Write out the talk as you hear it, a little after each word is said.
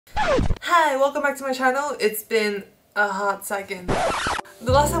Hi, welcome back to my channel. It's been a hot second.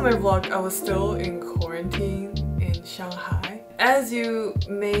 The last time I vlogged, I was still in quarantine in Shanghai. As you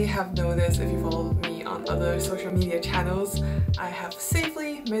may have noticed if you followed me on other social media channels, I have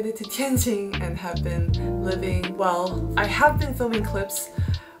safely made it to Tianjin and have been living well. I have been filming clips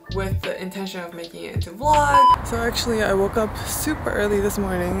with the intention of making it into vlog. So actually I woke up super early this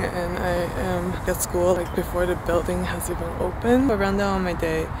morning and I am at school like before the building has even opened. A rundown on my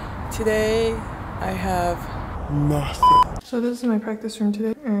day. Today I have nothing. So this is my practice room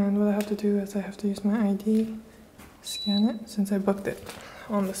today, and what I have to do is I have to use my ID, scan it since I booked it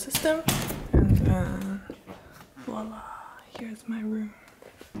on the system, and then voila, here's my room.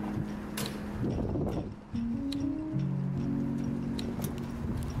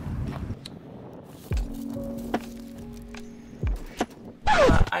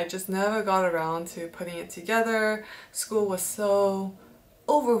 I just never got around to putting it together. School was so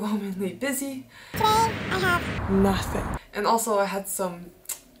overwhelmingly busy. Today I have nothing. And also I had some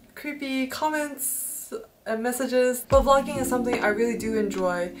creepy comments and messages. But vlogging is something I really do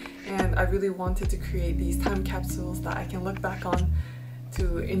enjoy, and I really wanted to create these time capsules that I can look back on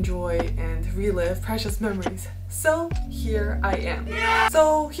to enjoy and relive precious memories. So here I am.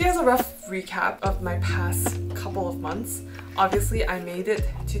 So here's a rough recap of my past couple of months. Obviously I made it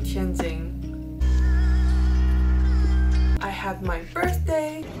to Tianjin. I had my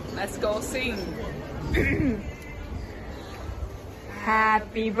birthday. Let's go sing.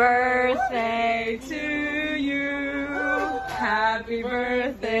 Happy birthday to you. Happy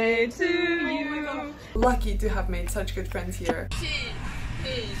birthday to you. Lucky to have made such good friends here.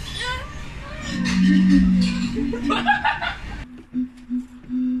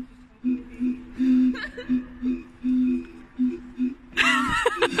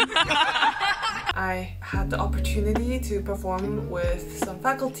 I had the opportunity to perform with some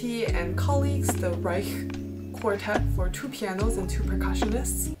faculty and colleagues, the Reich Quartet for 2 pianos and 2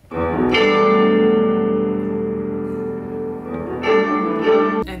 percussionists.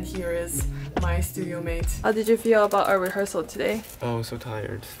 And here is my studio mate. How did you feel about our rehearsal today? Oh, so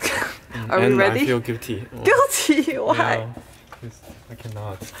tired. Are we ready? I feel guilty. Oh. Guilty? Why? Yeah, 'cause I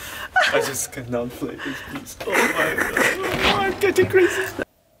cannot. I just cannot play this piece. Oh my god. Oh, I'm getting crazy.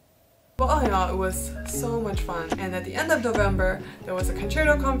 But all in all, it was so much fun, and at the end of November there was a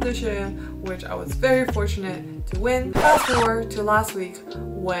concerto competition which I was very fortunate to win. Fast forward to last week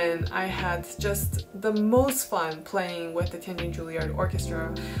when I had just the most fun playing with the Tianjin Juilliard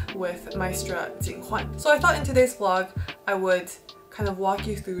Orchestra with Maestra Ruan. So I thought in today's vlog I would kind of walk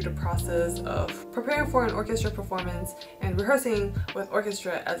you through the process of preparing for an orchestra performance and rehearsing with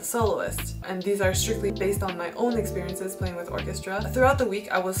orchestra as a soloist. And these are strictly based on my own experiences playing with orchestra. Throughout the week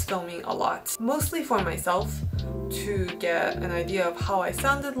I was filming a lot, mostly for myself to get an idea of how I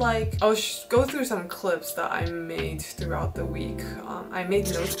sounded like. I'll go through some clips that I made throughout the week. I made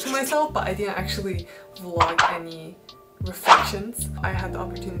notes to myself, but I didn't actually vlog any reflections. I had the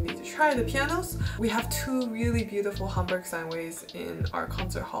opportunity to try the pianos. We have 2 really beautiful Hamburg Steinways in our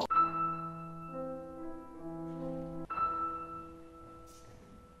concert hall.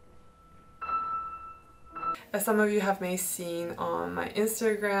 As some of you have may seen on my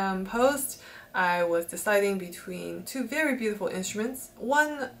Instagram post, I was deciding between 2 very beautiful instruments.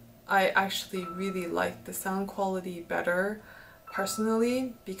 One, I actually really liked the sound quality better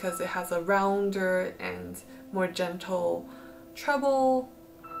personally because it has a rounder and more gentle treble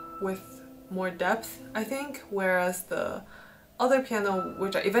with more depth, I think, whereas the other piano,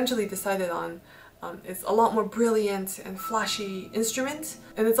 which I eventually decided on, is a lot more brilliant and flashy instrument,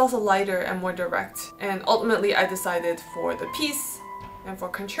 and it's also lighter and more direct. And ultimately I decided for the piece and for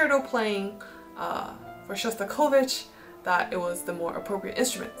concerto playing for Shostakovich that it was the more appropriate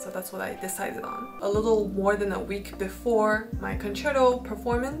instrument, so that's what I decided on. A little more than a week before my concerto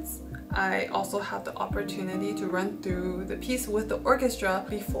performance, I also had the opportunity to run through the piece with the orchestra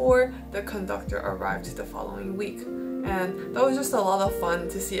before the conductor arrived the following week. And that was just a lot of fun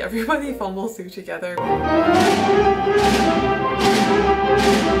to see everybody fumble through together.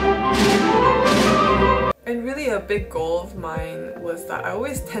 And really a big goal of mine was that I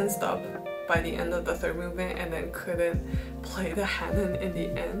always tensed up by the end of the 3rd movement and then couldn't play the Hanon in the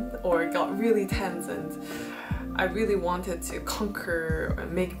end, or got really tense, and I really wanted to conquer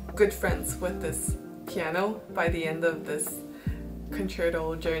and make good friends with this piano by the end of this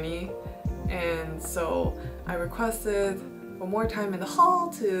concerto journey. And so I requested for more time in the hall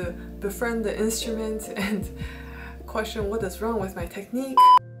to befriend the instrument and question what is wrong with my technique.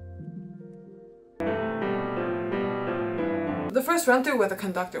 The first run through with the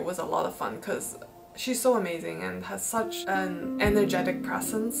conductor was a lot of fun because She's so amazing and has such an energetic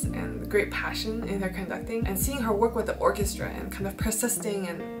presence and great passion in her conducting. And seeing her work with the orchestra and kind of persisting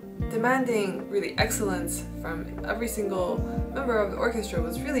and demanding really excellence from every single member of the orchestra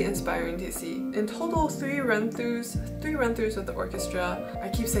was really inspiring to see. In total, three run-throughs with the orchestra. I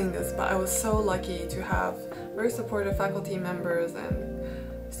keep saying this, but I was so lucky to have very supportive faculty members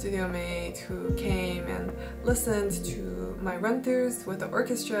and studio mate who came and listened to my run-throughs with the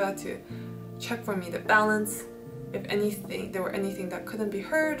orchestra to check for me the balance, if anything, there were anything that couldn't be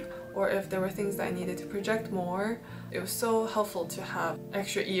heard, or if there were things that I needed to project more. It was so helpful to have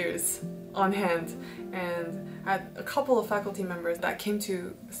extra ears on hand, and I had a couple of faculty members that came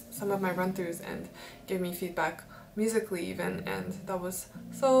to some of my run-throughs and gave me feedback musically even, and that was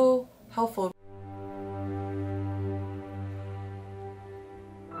so helpful.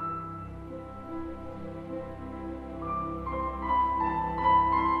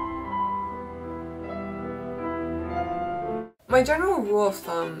 My general rule of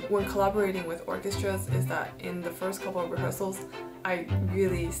thumb when collaborating with orchestras is that in the first couple of rehearsals, I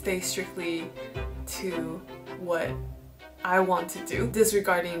really stay strictly to what I want to do,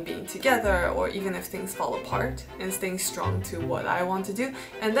 disregarding being together or even if things fall apart, and staying strong to what I want to do.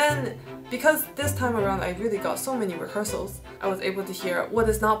 And then, because this time around I really got so many rehearsals, I was able to hear what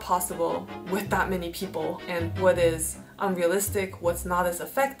is not possible with that many people and what is unrealistic, what's not as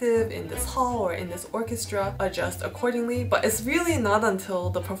effective in this hall or in this orchestra, adjust accordingly. But it's really not until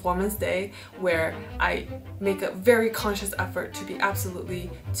the performance day where I make a very conscious effort to be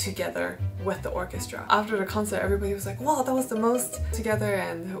absolutely together with the orchestra. After the concert, everybody was like, wow, that was the most together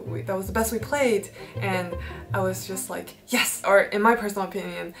and that was the best we played. And I was just like, yes! Or in my personal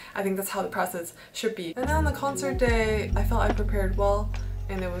opinion, I think that's how the process should be. And then on the concert day, I felt I prepared well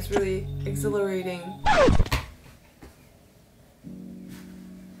and it was really exhilarating.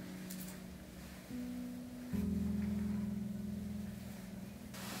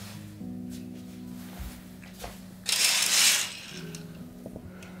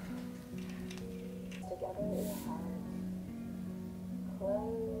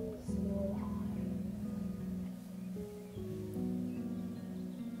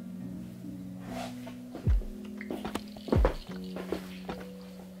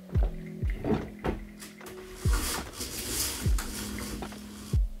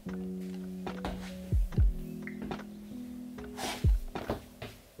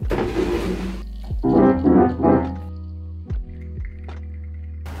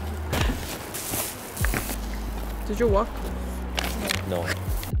 Did you walk? No.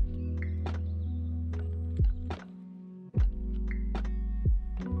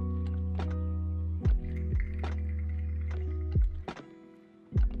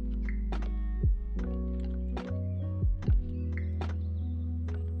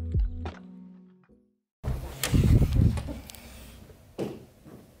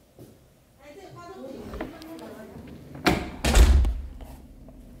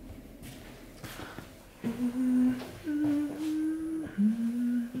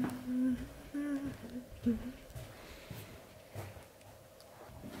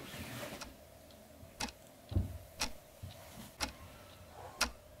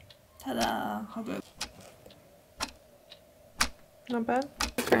 Ta-da! How good? Not bad?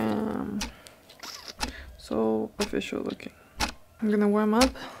 So official looking. I'm gonna warm up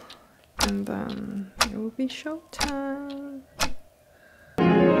and then it will be showtime.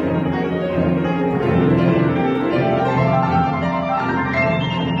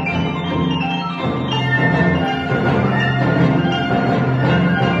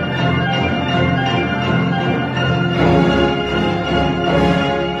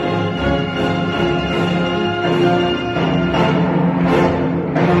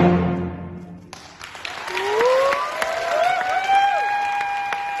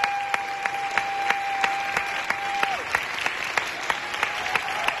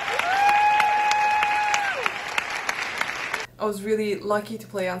 I was really lucky to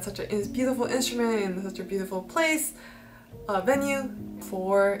play on such a beautiful instrument in such a beautiful place, venue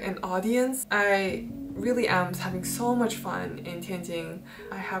for an audience. I really am having so much fun in Tianjin.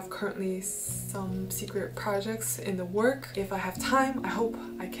 I have currently some secret projects in the work. If I have time, I hope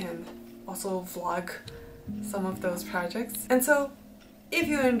I can also vlog some of those projects. And so, if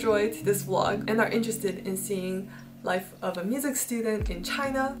you enjoyed this vlog and are interested in seeing life of a music student in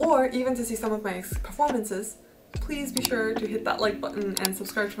China, or even to see some of my performances, please be sure to hit that like button and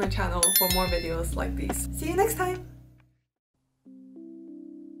subscribe to my channel for more videos like these. See you next time!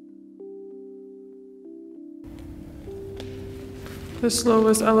 The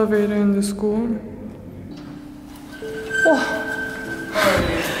slowest elevator in the school. Oh.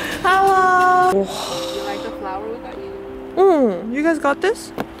 Hello! You like the flower we got you? Oh, you guys got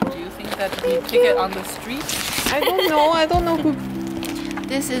this? Do you think that we pick it on the street? I don't know. I don't know who.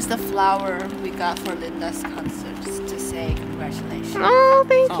 This is the flower we got for Linda's concert to say congratulations. Oh,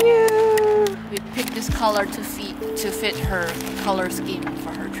 thank you. We picked this color to fit her color scheme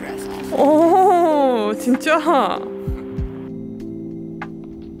for her dress also. Oh, 진짜.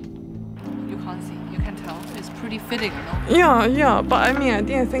 You can't see, you can tell. It's pretty fitting, no? Yeah, but I mean, I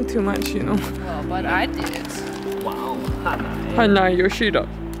didn't think too much, you know. Well, but I did. Wow. Hana Yoshida.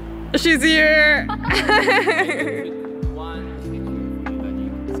 She's here.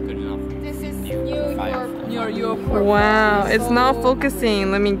 Your Wow, it's not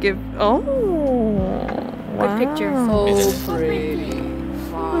focusing. Let me give. Oh, wow. picture. So pretty.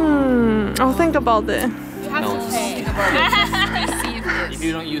 Wow. I'll think about it. You have to think about it. Just receive this. If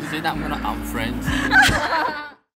you don't use it, I'm gonna unfriend you.